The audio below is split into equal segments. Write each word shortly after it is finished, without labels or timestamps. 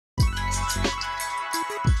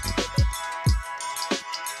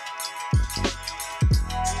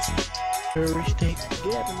Courage takes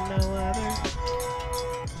together, no other.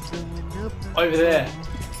 Over there.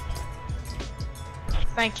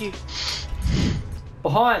 Thank you.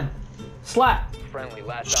 Behind. Slap. Friendly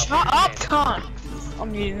last Shut up, cunt!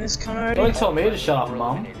 I'm muting this cunt already. Don't tell me to shut up,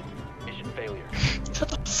 mum. Mission failure. Shut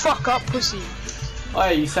the fuck up, pussy. Oh,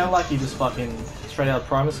 yeah, you sound like you just fucking straight out of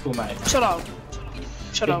primary school, mate. Shut up.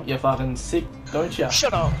 Shut up. You're fucking sick, don't you?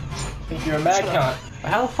 Shut up. Think you're a mad Shut cunt. up.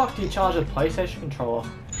 How the fuck do you charge a PlayStation controller?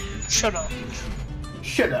 Shut up.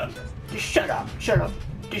 Shut up. Just shut up. Shut up.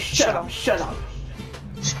 Just shut, Shut up. up. Shut up.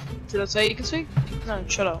 Did I say you can speak? No,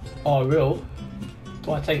 shut up. Oh, real?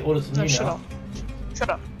 Do I take orders from No, you shut now? up. Shut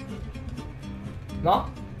up. No?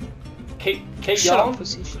 Keep Shut going. up,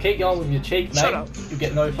 pussy. Keep going with your cheek, mate. Shut up. You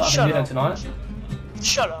get no fucking Shut dinner up. tonight.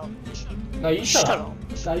 Shut up. No, you shut, Shut up.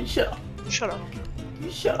 up. No, you shut up. Shut up. You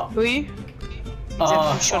shut up. Who are you?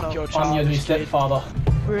 Ah, Shut up. your I'm your new childish kid. stepfather.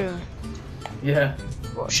 Really? Yeah.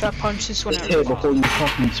 What, should I punch this one out? Hey, before you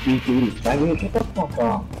fucking speak, you faggot, get the fuck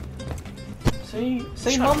up. See,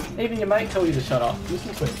 Shut mum? up. Even your mate tell you to shut up.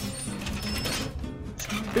 Listen to him.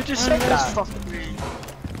 Who just I said know that? it's fucking weird.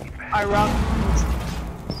 I run.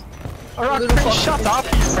 Alright, Little fucking shut up,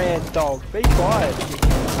 bitch. you ran dog. Be quiet.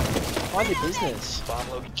 Mind your business. Bomb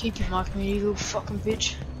location. Keep your mic on, you little fucking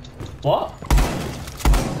bitch. What?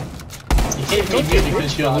 You keep me Don't muted get because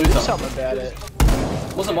rich, you're a bro. Do loser. something about it.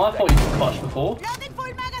 Wasn't my fault you took clutch before.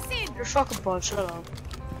 You're a fucking bot, shut up.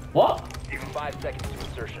 What? 5 seconds to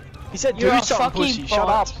insertion. He said You're do a something, fucking pussy. Shut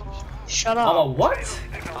up. bot. Shut I'm up. a what?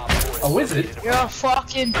 Op 4 A wizard? You're a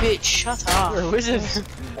fucking bitch, shut up. You're a wizard.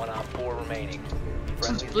 1 op 4 remaining. This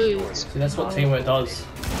is Friendly blue. destroyed. See, that's what teamwork does.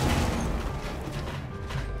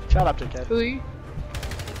 Shut up, dickhead. Who are you?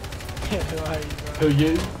 Who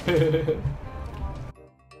you?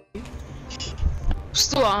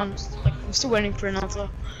 Still on. I'm still waiting for an answer.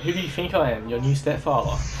 Who do you think I am? Your new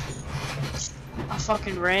stepfather? I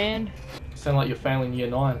fucking ran. Sound like you're failing year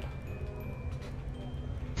 9.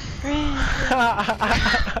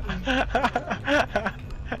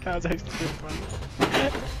 That was actually good fun.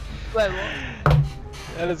 Wait, what?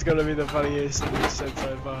 That is gonna be the funniest thing you've said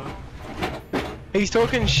so far. He's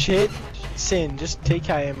talking shit. Sin, just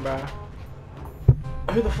TK him, bro.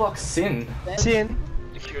 Who the fuck's Sin? Sin,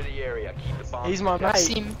 Secure the area. Keep the bomb. he's my mate.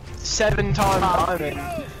 Sim. 7-time diamond.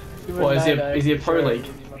 What, is he a pro league?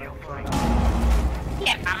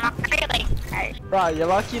 Right, you're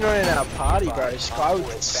lucky you're not in our party, bro. Sky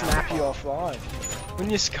would snap you offline. When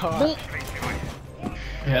you Sky, Yeah,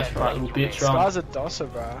 that's right, little bitch. Sky's a dosser,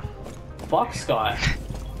 bro. Fuck Sky.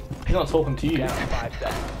 He's not talking to you. Down 5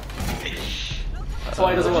 seconds. That's why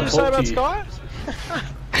he doesn't What want did you to say talk about to you. Sky?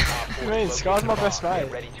 Op 4 I mean, is Sky's my located best bomb. Get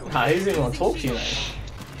mate. ready to Nah, he doesn't even want to talk to you, mate.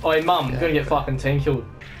 Oh, hey, mum, you're gonna get fucking team killed.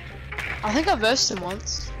 I think I versed him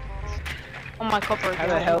once. On my copper How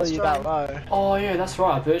the hell are you that low? Oh, yeah, that's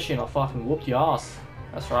right. I versed you and I fucking whooped your ass.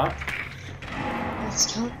 That's right.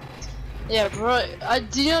 Yeah, bro.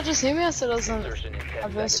 Did you not just hear me? I said I was on. Insertion in 10 I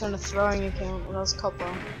versed on a seconds. throwing account when I was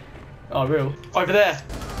copper. Oh, real? Over there.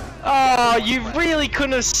 Oh, you really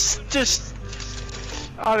couldn't have just...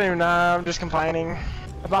 I don't even know, I'm just complaining.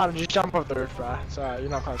 About to just jump off the roof, bro. Sorry,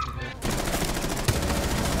 you're not close to me.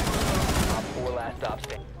 Op 4 last stop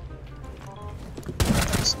standing.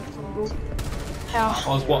 How?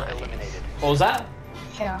 I was what? Eliminated. What was that?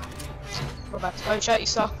 How? Go back to chat, you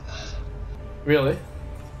suck. Really?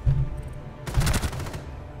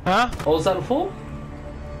 Huh? What was that for?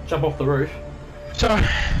 Jump off the roof. Sorry.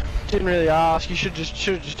 Didn't really ask. You should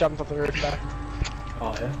have just jumped off the roof, bro.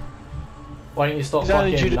 Oh, yeah. Why don't you stop It's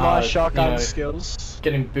only fucking, due to my you shotgun know, skills.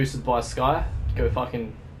 getting boosted by Sky? Go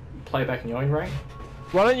fucking play back in your own rank?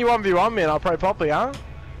 Why don't you 1v1 me and I'll play properly, huh?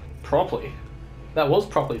 Properly. That was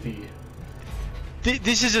properly for you.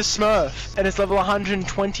 This is a Smurf, and it's level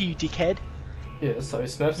 120, you dickhead. Yeah, so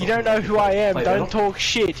Smurfs. You don't know who I am, Play don't better. talk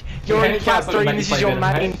shit. You're Yeah, in it's plat not 3 gonna and make this you is play your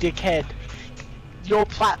better, main, mate. dickhead. You're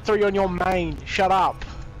plat 3 on your main. Shut up.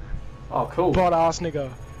 Oh, cool. Bot ass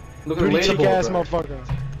nigga. Look at the Booty cheek ass leaderboard, bro.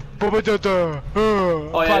 motherfucker.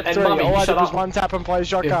 Oh yeah, plat and 3. mummy, All you I shut did was up. one tap and play Your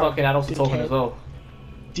shotgun. fucking adults are talking Dickhead. as well.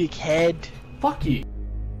 Dickhead. Fuck you.